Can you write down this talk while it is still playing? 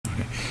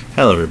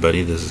Hello,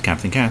 everybody. This is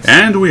Captain Cats.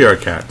 And we are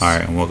Cats. All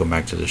right, and welcome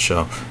back to the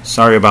show.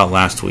 Sorry about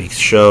last week's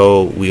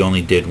show. We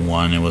only did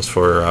one. It was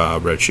for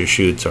Red Shoe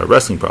Shoots, our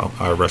wrestling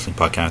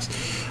podcast,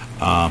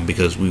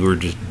 because we were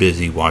just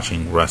busy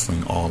watching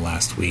wrestling all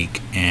last week,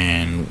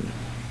 and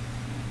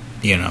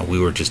we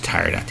were just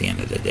tired at the end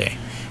of the day.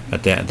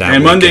 But that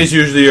and Mondays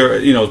usually are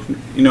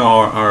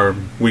our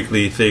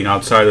weekly thing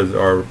outside of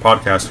our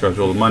podcast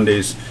schedule.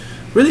 Mondays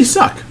really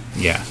suck.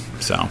 Yeah.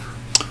 So.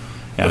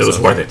 Yeah, but it was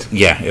worth it.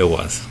 Yeah, it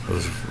was.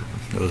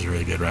 It was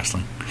really good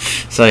wrestling.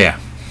 So, yeah.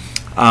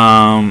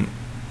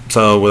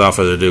 So, without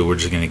further ado, we're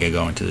just going to get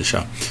going to the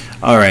show.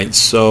 All right,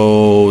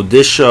 so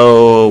this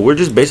show, we're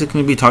just basically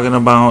going to be talking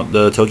about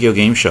the Tokyo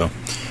Game Show,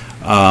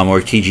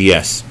 or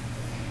TGS,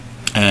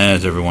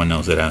 as everyone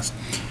knows it as.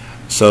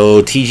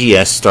 So,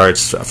 TGS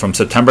starts from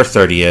September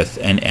 30th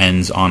and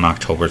ends on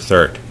October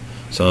 3rd.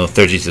 So,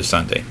 Thursday to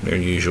Sunday, their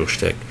usual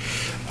shtick.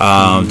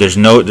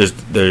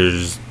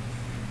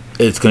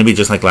 It's going to be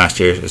just like last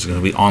year. It's going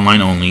to be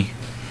online only.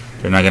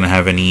 They're not going to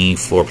have any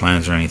floor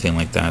plans or anything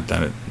like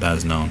that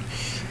is known.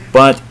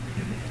 But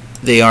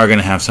they are going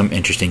to have some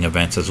interesting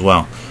events as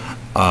well.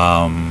 They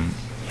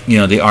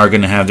are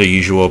going to have their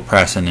usual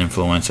press and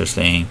influencers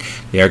thing.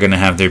 They are going to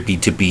have their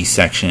B2B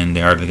section.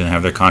 They are going to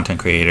have their content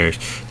creators.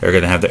 They're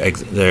going to have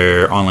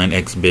their online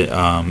exhibit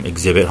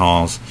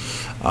halls.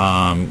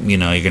 You're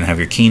going to have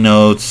your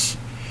keynotes,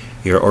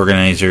 your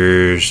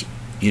organizers,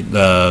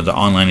 the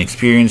online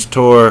experience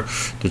tour,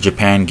 the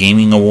Japan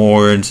Gaming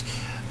Awards.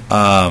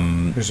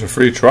 There's a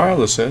free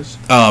trial, it says.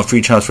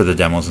 Free trials for the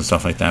demos and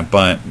stuff like that.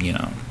 But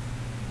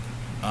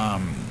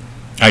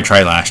I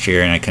tried last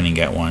year and I couldn't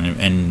get one.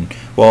 And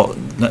well,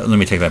 let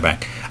me take that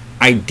back.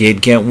 I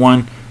did get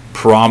one.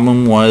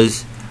 Problem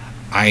was,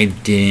 I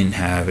didn't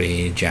have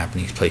a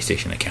Japanese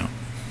PlayStation account.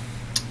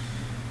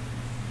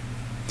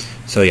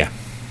 So yeah.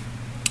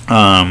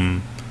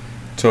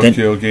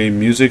 Tokyo Game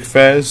Music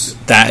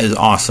Fest. That is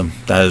awesome.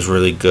 That is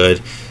really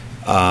good.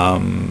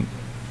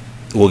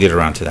 We'll get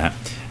around to that.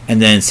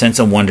 And then Sense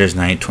of Wonders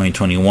Night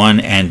 2021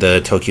 and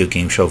the Tokyo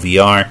Game Show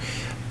VR.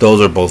 Those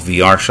are both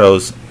VR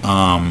shows.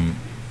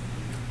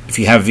 If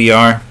you have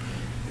VR,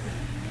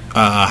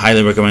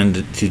 highly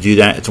recommend to do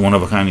that. It's a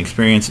one-of-a-kind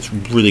experience. It's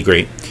really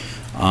great.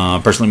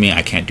 Personally,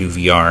 I can't do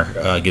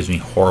VR. It gives me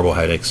horrible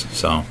headaches.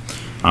 So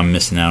I'm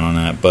missing out on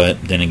that.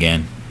 But then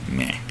again,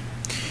 meh.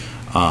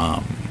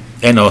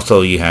 And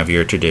also you have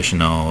your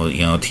traditional,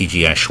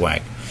 TGS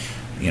swag,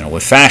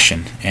 with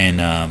fashion.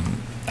 And I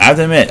have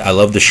to admit, I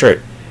love the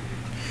shirt.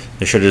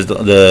 The shirt is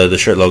the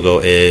shirt logo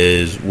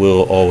is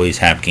 "Will always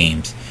have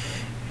games,"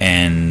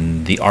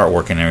 and the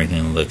artwork and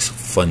everything looks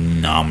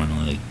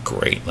phenomenally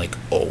great, like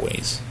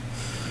always.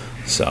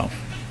 So,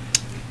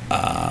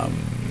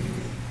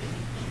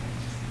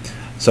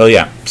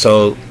 yeah.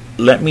 So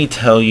let me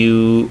tell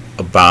you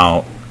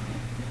about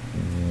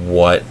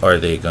what are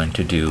they going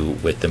to do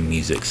with the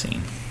music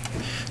scene.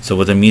 So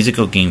with the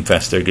Musical Game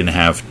Fest, they're going to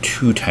have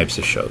two types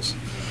of shows.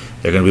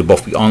 They're going to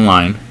both be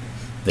online.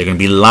 They're going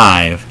to be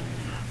live.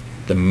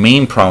 The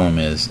main problem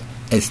is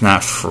it's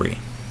not free.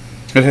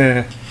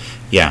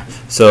 Yeah.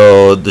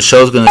 So the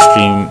show's going to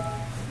stream.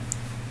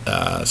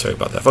 Sorry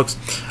about that, folks.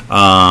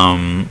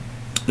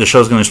 The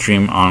show's going to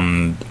stream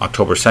on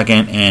October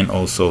 2nd and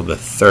also the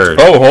 3rd.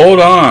 Oh, hold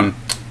on.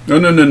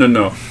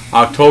 No.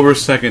 October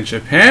 2nd,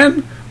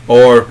 Japan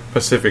or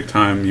Pacific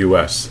Time,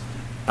 U.S.?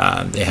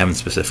 They haven't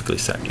specifically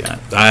said yet.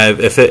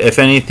 If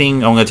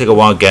anything, I'm going to take a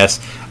wild guess.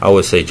 I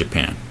would say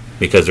Japan,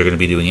 because they're going to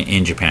be doing it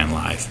in Japan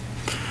live.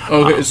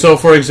 Okay, so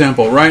for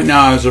example, right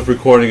now as of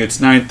recording, it's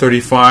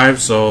 9:35,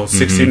 so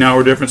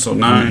 16-hour difference, so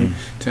 9,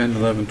 10,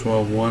 11,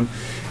 12, 1.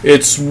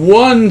 It's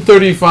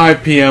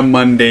 1:35 p.m.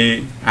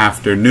 Monday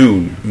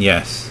afternoon.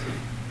 Yes.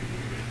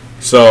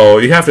 So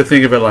you have to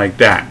think of it like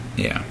that.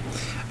 Yeah.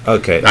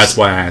 Okay. That's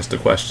why I asked the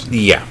question.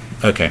 Yeah.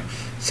 Okay.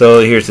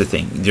 So here's the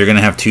thing. You're going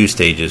to have two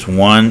stages.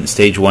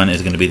 Stage one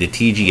is going to be the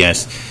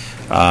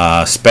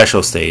TGS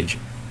special stage,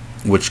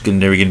 which they're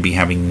going to be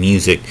having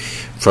music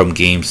from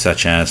games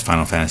such as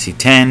Final Fantasy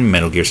X,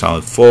 Metal Gear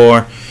Solid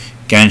 4,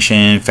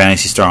 Genshin,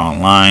 Phantasy Star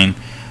Online,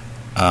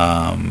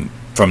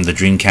 from the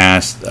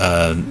Dreamcast.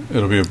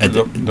 It'll be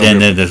then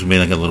there's going to be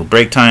like a little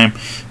break time.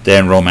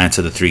 Then Romance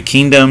of the Three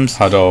Kingdoms,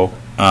 Hado,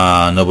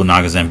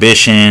 Nobunaga's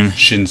Ambition,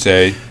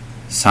 Shinsei,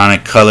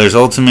 Sonic Colors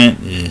Ultimate,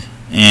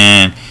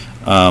 and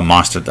the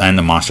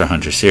Monster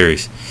Hunter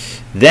series.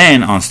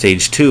 Then on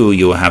stage 2,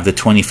 you will have the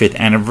 25th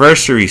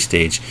anniversary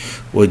stage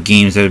with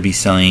games that will be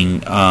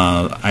selling,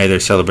 either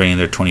celebrating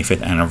their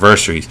 25th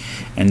anniversaries,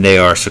 and they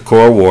are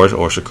Sakura Wars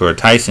or Sakura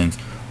Taisens.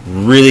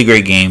 Really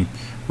great game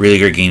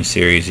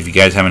series. If you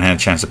guys haven't had a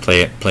chance to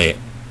play it.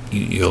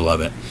 You'll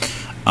love it.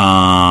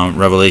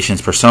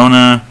 Revelations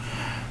Persona,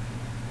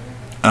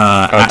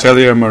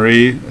 Atelier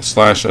Marie /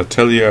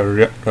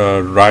 Atelier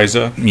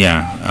Ryza.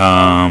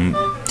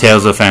 Yeah.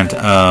 Tales of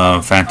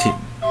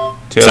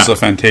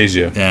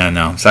Fantasia. Yeah,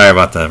 no. Sorry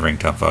about the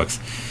ringtone, folks.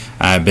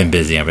 I've been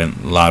busy. I've been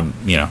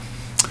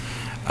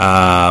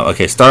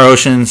okay, Star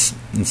Oceans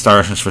and Star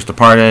Oceans First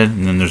Departed,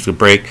 and then there's the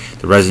break,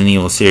 the Resident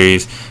Evil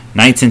series,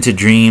 Nights into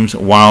Dreams,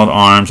 Wild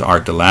Arms,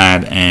 Art the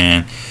Lad,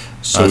 and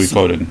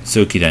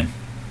Suikoden.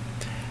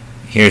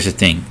 Here's the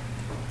thing.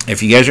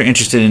 If you guys are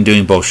interested in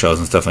doing both shows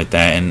and stuff like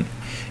that, and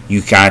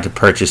you got to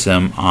purchase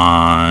them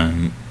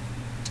on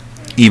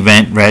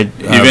Event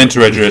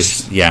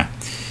Registry. Yeah.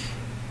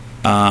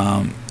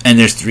 And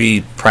there's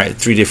three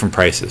different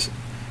prices.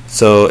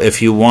 So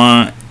if you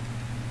want...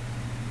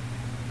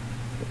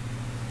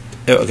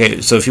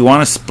 Okay, so if you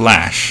want a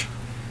splash,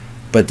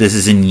 but this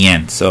is in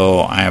yen,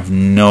 so I have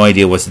no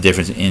idea what's the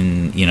difference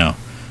in,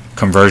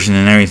 conversion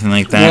and everything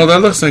like that. Well,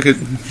 that looks like it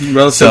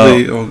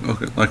relatively...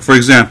 okay. Like, for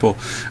example,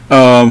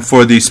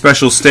 for the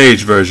special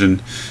stage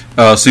version,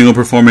 single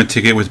performance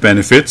ticket with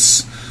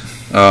benefits...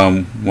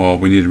 well,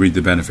 we need to read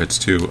the benefits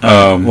too.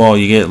 Well,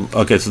 you get...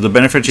 Okay, so the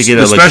benefits you get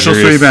the special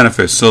 3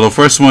 benefits. So the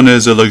first one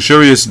is a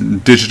luxurious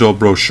digital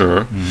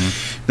brochure.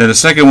 Mm-hmm. Then the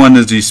second one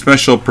is the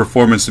special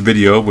performance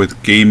video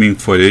with gaming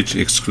footage,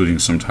 excluding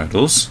some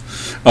titles.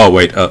 Oh,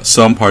 wait,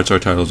 some parts are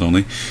titles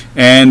only.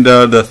 And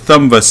the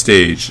Thumva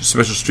stage,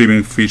 special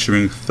streaming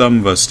featuring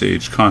Thumva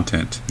stage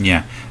content.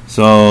 Yeah.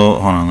 So,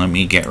 hold on, let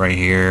me get right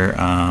here.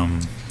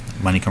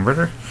 Money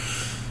converter.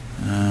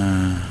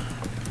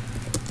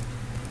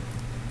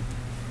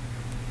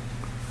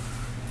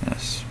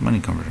 Yes, money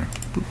converter.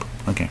 Boop.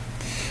 Okay.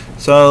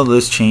 So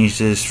let's change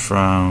this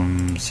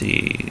from,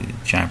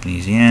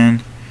 Japanese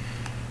yen,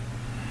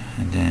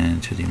 and then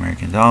to the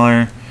American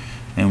dollar,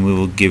 and we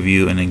will give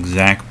you an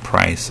exact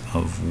price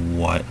of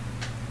what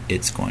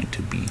it's going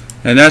to be.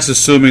 And that's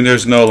assuming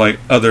there's no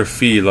other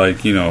fee,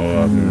 right?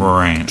 Well,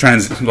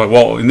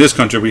 in this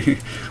country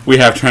we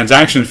have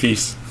transaction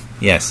fees.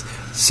 Yes.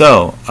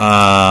 So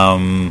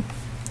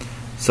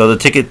so the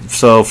ticket.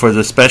 So for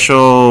the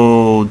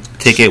special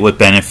ticket with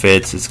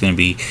benefits, it's going to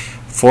be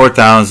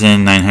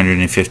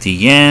 4,950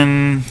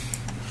 yen.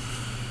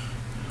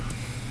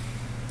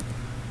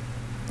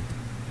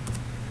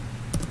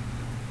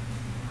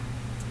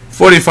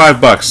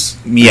 $45.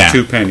 Yeah.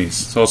 2 pennies.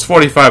 So it's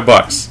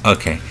 $45.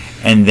 Okay.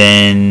 And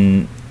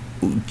then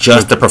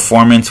just the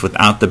performance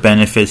without the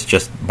benefits,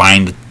 just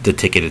buying the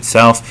ticket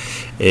itself,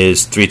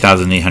 is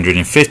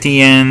 3,850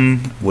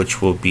 yen, which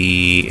will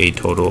be a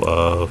total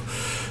of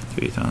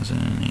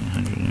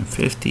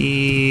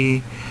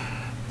 3,850.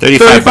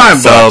 35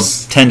 bucks. So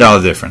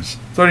 $10 difference.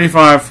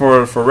 35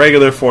 for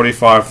regular,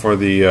 45 for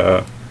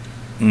the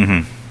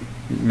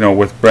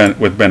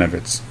with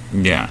benefits.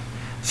 Yeah.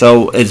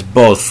 So it's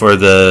both for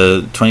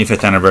the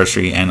 25th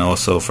anniversary and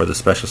also for the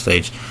special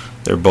stage.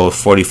 They're both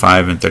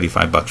 45 and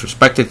 35 bucks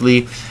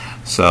respectively.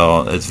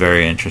 So it's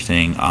very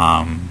interesting.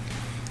 I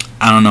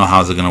don't know how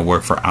it's going to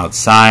work for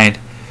outside.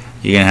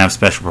 You're going to have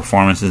special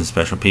performances,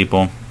 special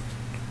people,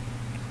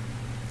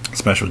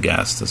 special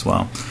guests as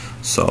well.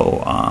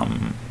 So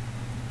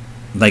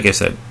like I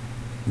said,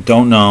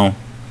 don't know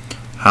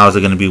how is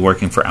it going to be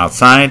working for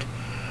outside.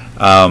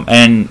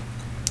 And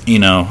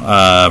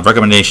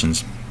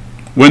recommendations.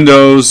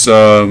 Windows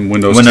 10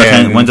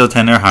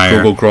 or higher.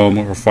 Google Chrome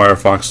or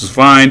Firefox is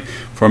fine.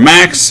 For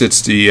Macs,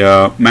 it's the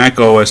Mac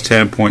OS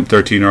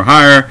 10.13 or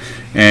higher,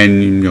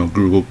 and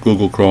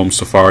Google Chrome,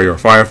 Safari, or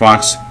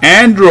Firefox.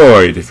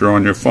 Android, if you're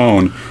on your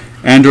phone,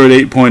 Android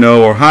 8.0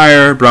 or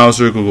higher,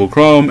 browser Google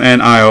Chrome, and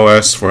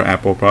iOS for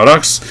Apple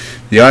products.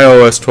 The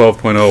iOS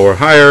 12.0 or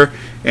higher,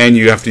 and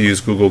you have to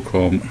use Google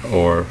Chrome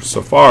or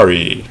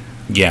Safari.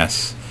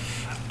 Yes.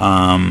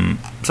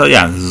 So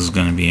yeah, this is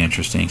going to be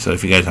interesting. So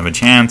if you guys have a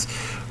chance,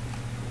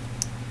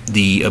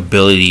 the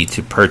ability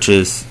to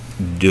purchase,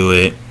 do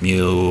it.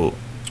 You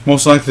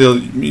most likely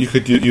you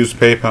could use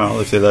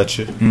PayPal if they let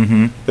you.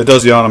 Mm-hmm. It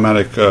does the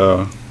automatic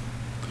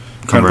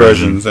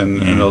conversions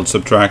and it'll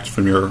subtract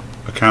from your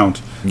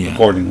account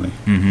accordingly.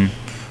 Mm-hmm.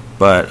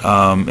 But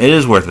it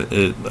is worth it.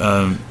 It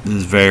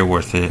is very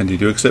worth it. And you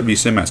do accept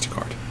Visa and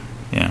MasterCard.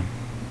 Yeah,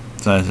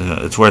 so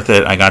it's worth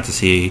it. I got to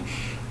see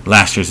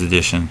last year's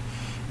edition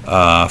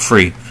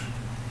free.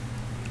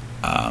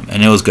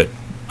 And it was good.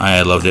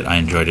 I loved it. I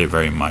enjoyed it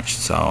very much.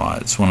 So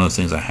it's one of those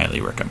things I highly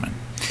recommend.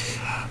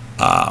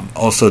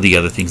 Also, the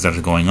other things that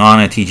are going on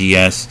at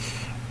TGS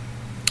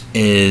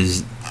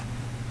is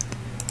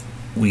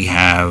we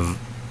have...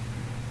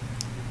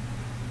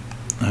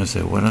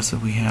 what else do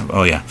we have?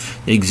 Oh, yeah.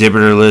 The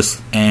exhibitor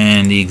list.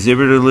 And the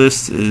exhibitor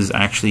list is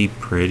actually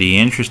pretty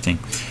interesting.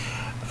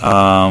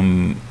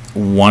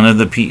 One of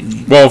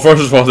the... Well,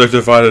 first of all, they're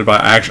divided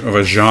by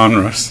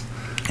genres.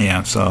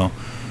 Yeah, so...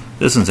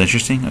 This one's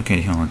interesting.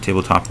 Okay, hold on.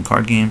 Tabletop and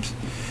card games.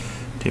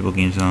 Table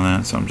games and all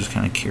that. So I'm just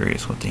kind of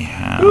curious what they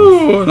have.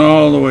 Ooh, and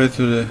all the way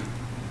to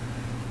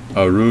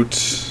the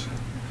Root,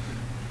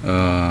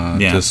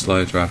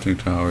 Dislight, Drafting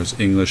Towers,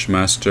 English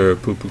Master,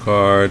 Poopa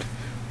Card,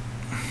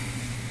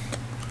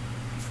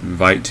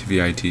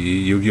 VITE,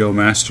 Yu-Gi-Oh!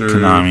 Master,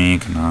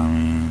 Konami,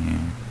 yeah.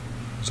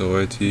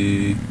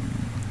 Zoety,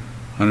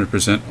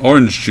 100%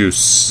 Orange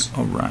Juice.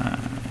 Alright.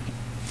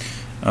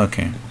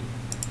 Okay.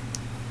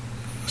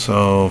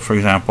 So, for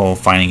example,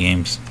 fighting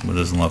games. Who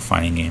doesn't love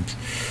fighting games?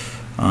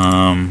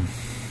 Let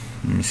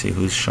me see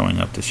who's showing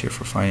up this year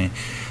for fighting.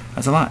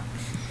 That's a lot.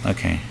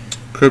 Okay.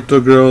 Crypto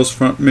Girls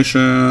Front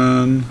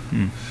Mission.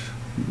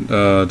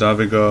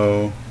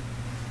 Davigo.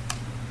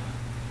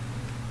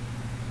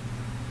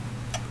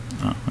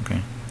 Oh,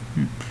 okay.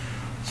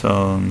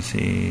 So let me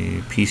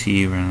see.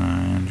 PC,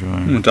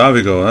 Android.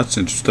 Davigo, that's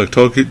interesting. The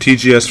Tokyo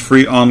TGS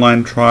free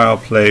online trial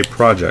play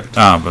project.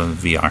 Ah, but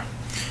VR.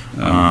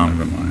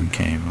 Never mind.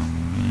 Okay.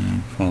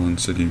 Fallen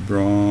City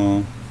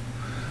Brawl.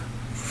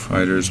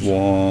 Fighter's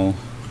Wall.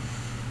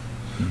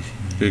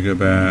 Giga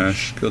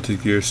Bash. Guilty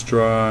Gear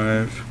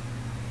Strive.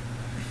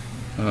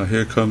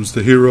 Here Comes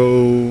the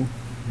Hero.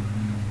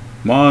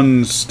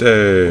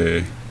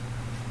 Monster.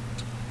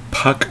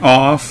 Puck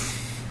Off.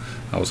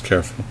 I was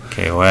careful.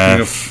 King of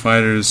KOF.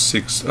 Fighters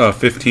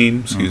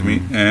 15, excuse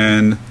me,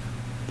 and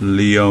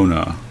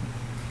Leona.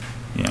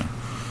 Yeah.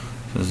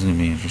 So this is going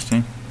to be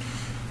interesting.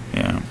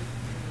 Yeah.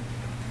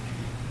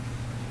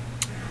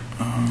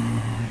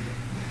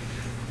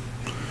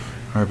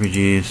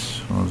 RPGs.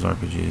 What was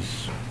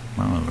RPGs? I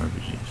love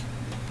RPGs.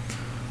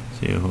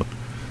 See who.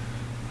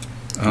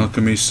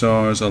 Alchemy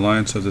Stars,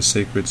 Alliance of the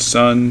Sacred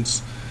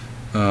Sons,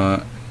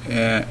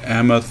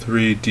 Ama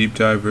 3 Deep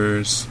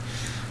Divers,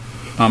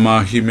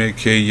 Amahime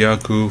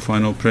Keiyaku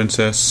Final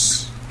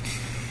Princess,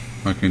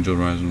 Archangel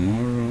Rising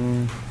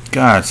Moro.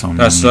 God, so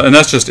many. And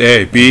that's just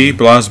A. B,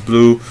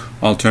 BlazBlue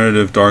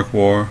Alternative Dark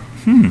War,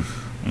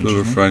 Blue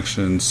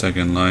Reflection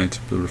Second Light,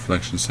 Blue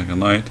Reflection Second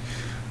Light,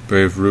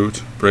 Brave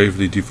Root,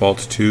 Bravely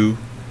Default 2,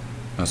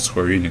 that's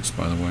Square Enix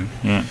by the way.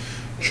 Yeah.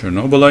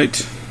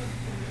 Chernobylite,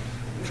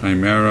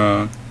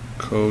 Chimera,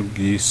 Code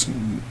Geass,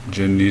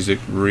 Genesic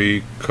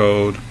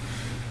Recode,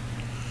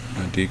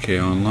 DK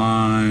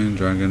Online,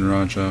 Dragon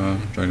Raja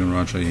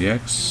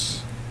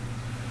EX,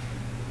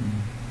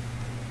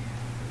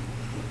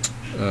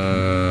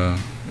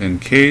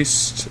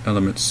 Encased,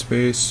 Element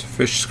Space,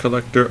 Fish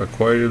Collector,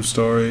 Aquarium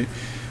Story,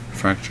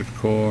 Fractured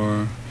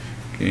Core,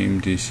 Game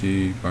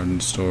DC,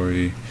 Garden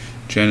Story,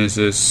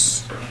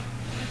 Genesis,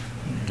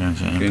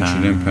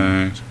 Genshin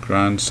Impact,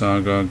 Grand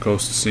Saga,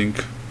 Ghost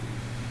Sync,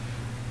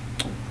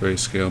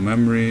 Grayscale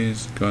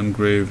Memories,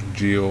 Gungrave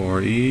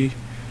GORE,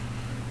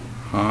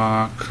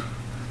 Hawk,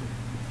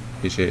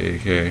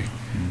 HAAK,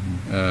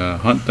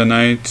 Hunt the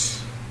Night,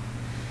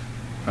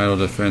 Idle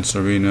Defense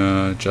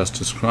Arena,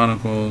 Justice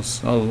Chronicles,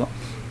 Chemco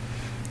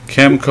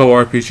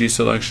RPG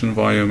Selection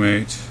Volume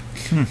 8,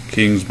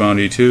 King's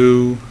Bounty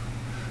 2,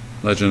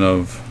 Legend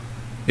of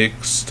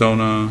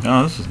Ixtona,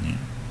 Oh, this is neat.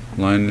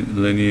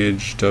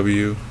 Lineage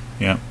W,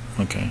 Yeah.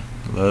 Okay.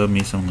 Love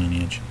me some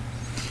Lineage.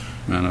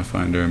 Mana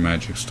Finder,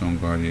 Magic Stone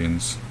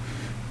Guardians,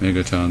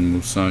 Megaton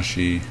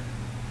Musashi,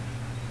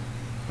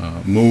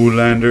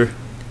 Moolander.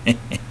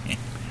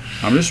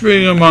 I'm just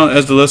reading them on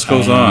as the list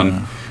goes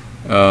on.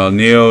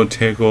 Neo,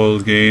 Tegel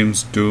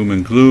Games, Doom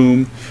and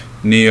Gloom,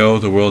 Neo,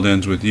 The World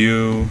Ends With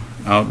You,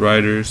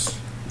 Outriders.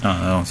 Oh,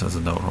 that one says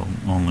adult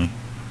only.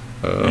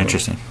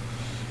 Interesting.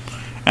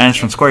 And it's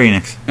from Square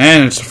Enix.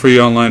 And it's a free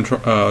online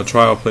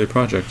trial play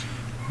project.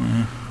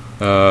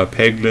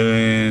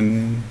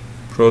 Peglin,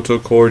 Proto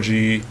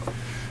Corgi,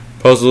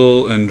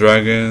 Puzzle and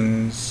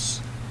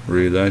Dragons,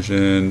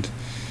 Re-Legend.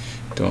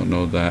 Don't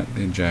know that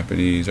in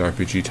Japanese.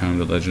 RPG Time,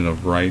 The Legend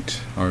of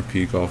Right,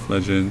 RP Golf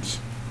Legends.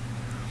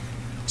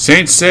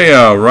 Saint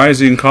Seiya,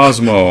 Rising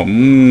Cosmo.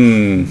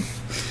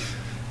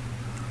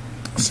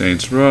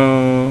 Saints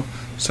Row,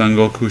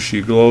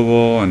 Sangokushi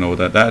Global. I know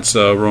that. That's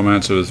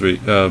Romance of the Three.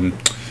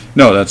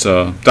 No, that's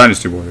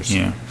Dynasty Warriors.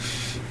 Yeah.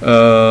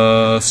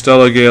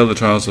 Stella Gale, The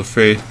Trials of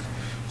Faith,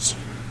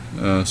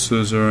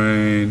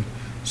 Suzerain,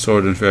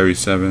 Sword and Fairy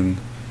 7,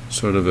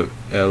 Sword of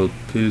El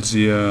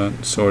Pilzia,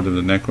 Sword of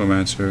the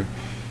Necromancer,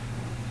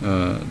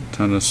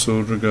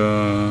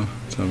 Tanasurga,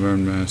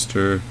 Tavern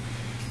Master,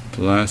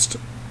 The Last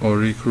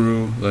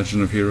Orikuru,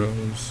 Legend of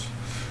Heroes,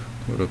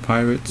 Lord of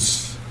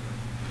Pirates,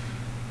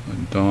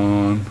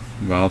 Dawn,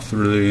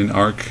 Valthrillian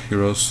Arc,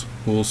 Heroes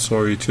Full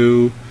Story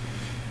 2,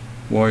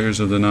 Warriors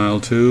of the Nile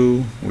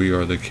 2, We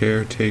Are the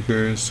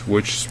Caretakers,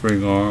 Witch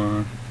Spring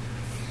R,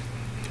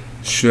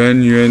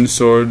 Shen Yuan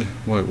Sword,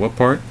 wait, what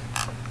part?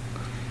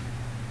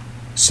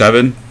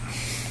 7?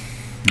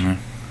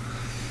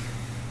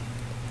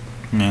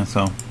 Yeah,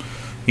 so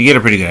you get a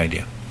pretty good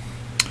idea.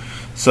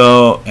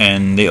 So,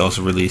 and they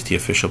also released the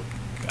official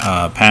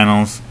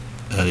panels,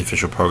 the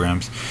official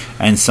programs,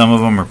 and some of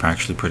them are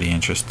actually pretty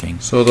interesting.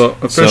 So the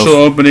official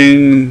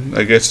opening,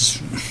 I guess,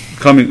 is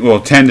coming,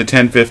 10 to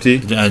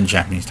 10:50 in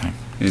Japanese time.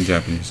 In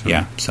Japanese.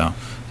 Yeah, so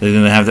they're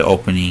going to have the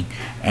opening,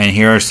 and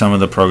here are some of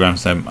the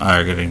programs that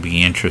are going to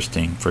be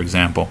interesting. For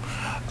example,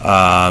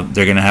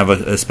 they're going to have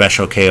a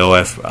special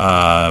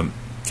KOF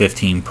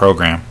 15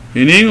 program.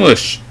 In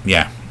English.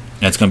 Yeah,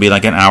 it's going to be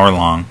like an hour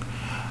long.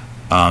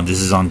 This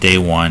is on day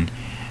one.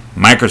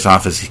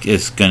 Microsoft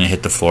is going to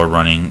hit the floor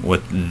running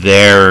with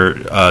their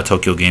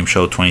Tokyo Game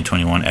Show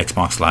 2021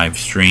 Xbox Live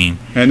stream.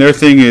 And their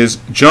thing is,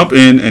 jump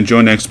in and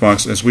join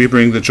Xbox as we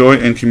bring the joy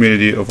and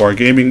community of our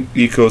gaming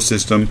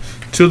ecosystem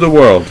to the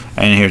world.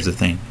 And here's the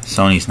thing,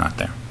 Sony's not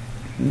there.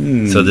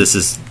 So this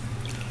is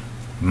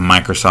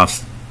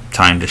Microsoft's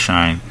time to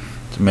shine,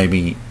 to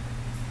maybe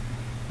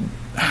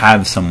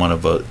have somewhat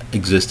of a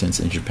existence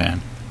in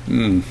Japan.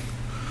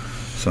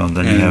 So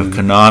then you have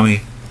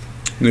Konami.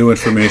 New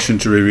information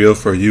to reveal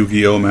for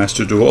Yu-Gi-Oh!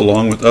 Master Duel,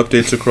 along with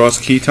updates across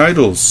key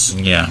titles.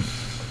 Yeah.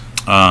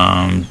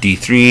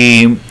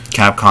 D3,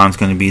 Capcom's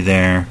going to be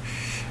there.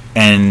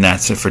 And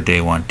that's it for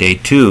day 1. Day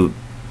 2,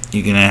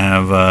 you're going to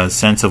have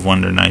Sense of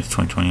Wonder Nights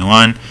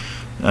 2021.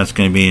 That's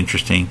going to be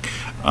interesting.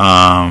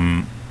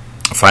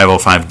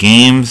 505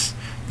 Games.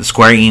 The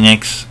Square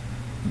Enix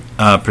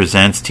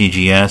presents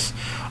TGS.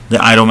 The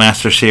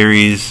Idolmaster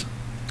series.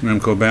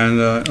 Namco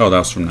Bandai. Oh, that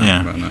was from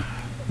Namco Bandai.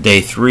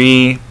 Day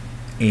 3,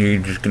 you're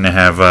just going to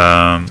have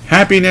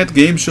HappyNet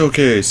Game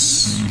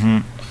Showcase.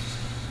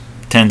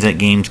 Tencent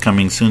Games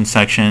Coming Soon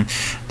section.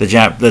 The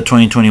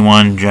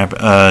 2021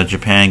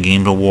 Japan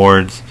Games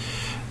Awards.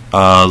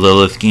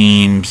 Lilith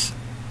Games.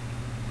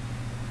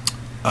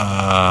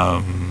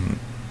 Let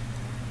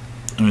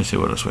me see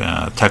what else we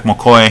have. Tecmo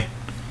Koei.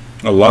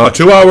 A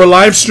 2-hour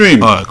live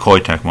stream. Koei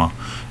Tecmo.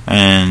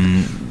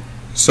 And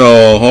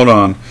so, hold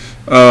on.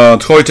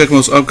 Koei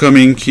Tecmo's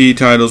upcoming key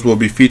titles will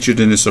be featured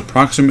in this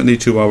approximately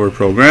 2-hour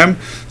program.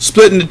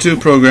 Split into 2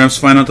 programs.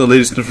 Find out the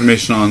latest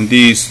information on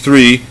these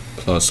 3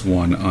 plus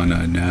 1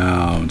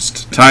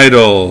 unannounced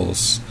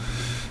titles.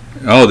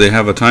 Oh, they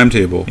have a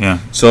timetable. Yeah.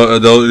 So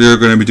they're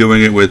going to be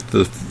doing it with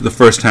the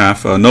first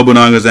half.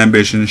 Nobunaga's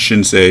Ambition,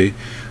 Shinsei.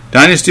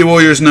 Dynasty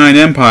Warriors 9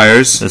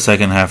 Empires. The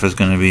second half is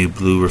going to be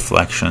Blue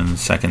Reflection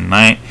Second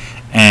Night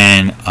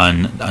and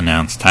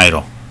unannounced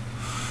title.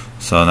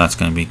 So that's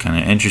going to be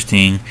kind of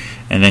interesting.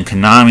 And then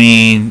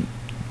Konami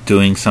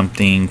doing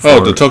something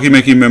for... the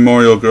Tokimeki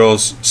Memorial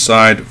Girls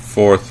Side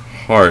 4th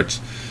Heart.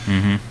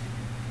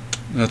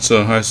 That's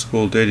a high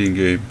school dating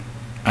game.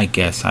 I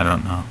guess. I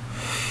don't know.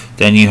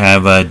 Then you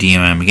have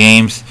DMM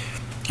Games.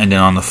 And then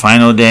on the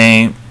final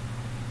day, you're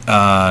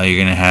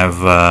going to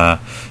have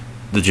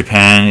the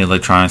Japan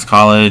Electronics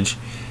College.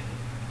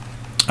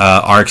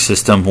 Arc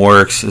System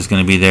Works is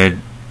going to be there.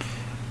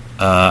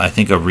 I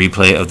think a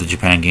replay of the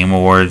Japan Game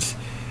Awards.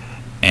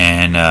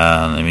 And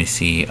let me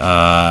see.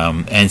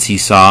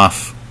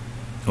 NCSoft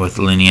with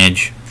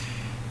Lineage.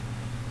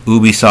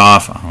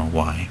 Ubisoft. I don't know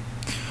why.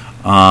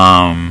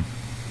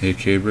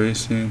 AK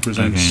Racing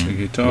presents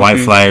White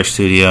Flyer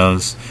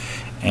Studios.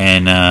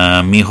 And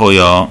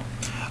MiHoYo.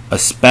 A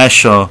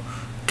special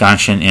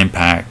Genshin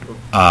Impact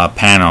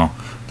panel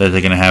that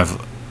they're going to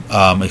have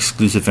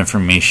exclusive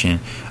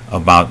information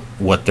about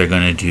what they're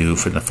going to do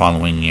for the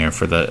following year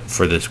for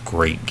this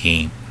great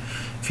game.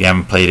 If you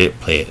haven't played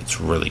it, play it.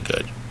 It's really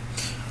good.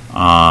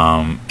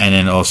 And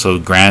then also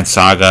Grand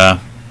Saga.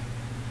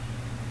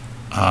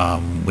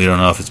 We don't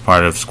know if it's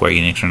part of Square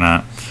Enix or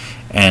not.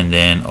 And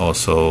then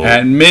also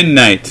at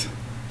midnight.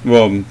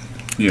 Well,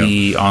 yeah.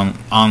 The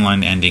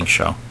online ending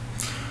show.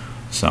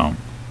 So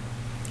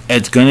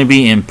it's going to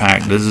be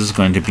Impact. This is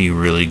going to be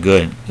really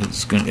good.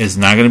 It's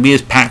not going to be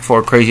as packed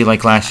for crazy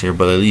like last year,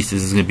 but at least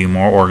this is going to be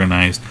more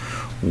organized,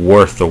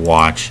 worth the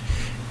watch,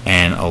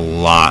 and a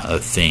lot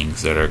of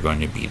things that are going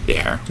to be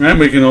there. And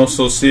we can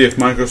also see if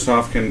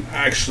Microsoft can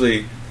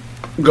actually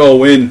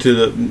go into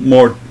the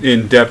more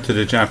in depth to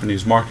the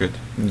Japanese market.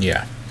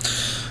 Yeah.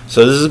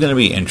 So this is going to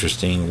be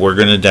interesting. We're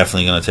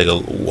definitely going to take a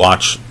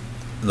watch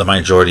the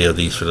majority of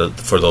these for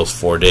those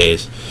 4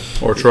 days,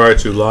 or try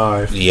to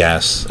live.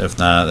 Yes, if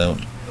not,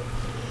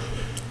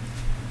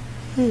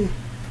 then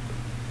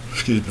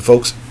excuse me,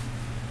 folks.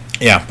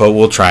 Yeah, but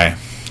we'll try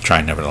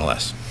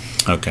nevertheless.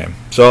 Okay.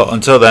 So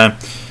until then,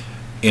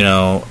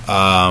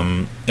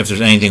 if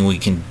there's anything we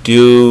can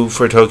do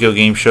for Tokyo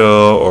Game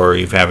Show, or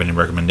if you have any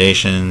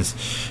recommendations,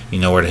 you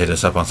know where to hit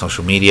us up on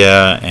social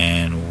media,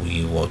 and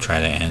we will try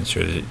to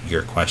answer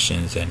your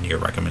questions and your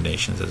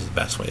recommendations as the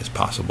best way as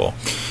possible.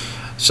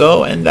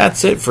 So, and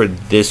that's it for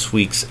this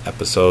week's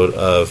episode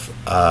of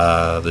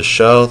the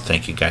show.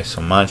 Thank you guys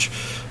so much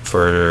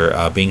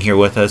for being here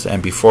with us.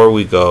 And before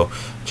we go,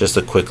 just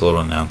a quick little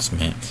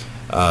announcement.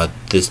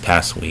 This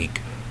past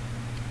week,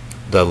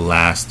 the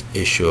last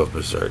issue of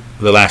Berserk,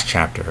 the last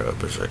chapter of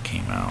Berserk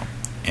came out.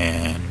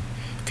 And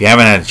if you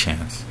haven't had a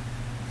chance,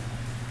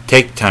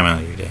 take the time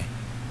out of your day.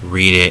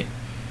 Read it.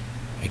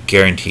 I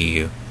guarantee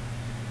you,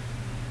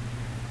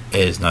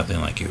 it is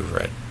nothing like you've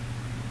read.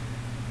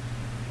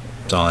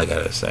 That's all I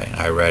gotta say.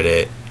 I read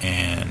it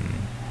and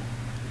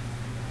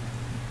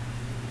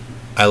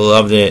I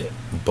loved it,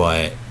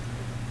 but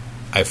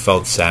I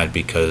felt sad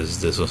because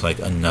this was like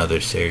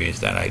another series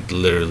that I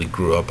literally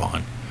grew up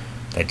on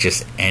that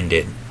just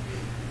ended.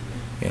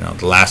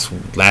 The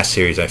last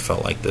series I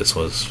felt like this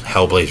was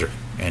Hellblazer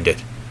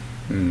ended.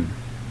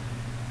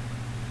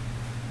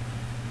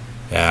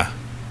 Yeah.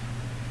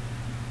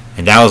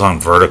 And that was on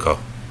Vertigo.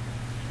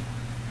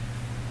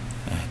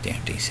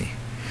 Damn DC.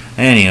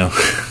 Anyhow.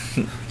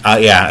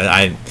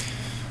 I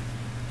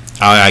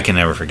can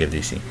never forgive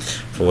DC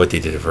for what they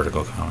did at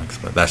Vertigo Comics,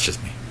 but that's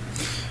just me.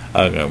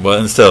 Okay, well,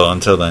 and still,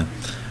 until then,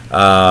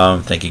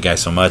 thank you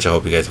guys so much. I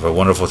hope you guys have a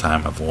wonderful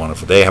time, have a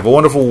wonderful day, have a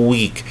wonderful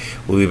week.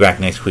 We'll be back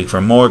next week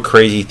for more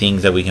crazy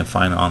things that we can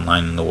find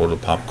online in the world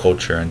of pop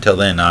culture. Until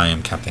then, I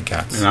am Captain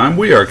Katz. And I'm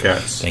We Are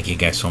Cats. Thank you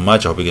guys so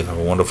much. I hope you guys have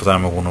a wonderful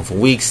time, a wonderful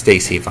week. Stay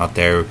safe out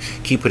there.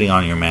 Keep putting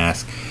on your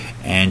mask,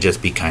 and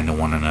just be kind to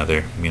one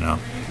another,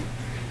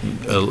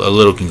 a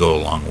little can go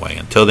a long way.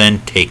 Until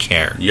then, take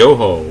care. Yo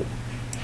ho.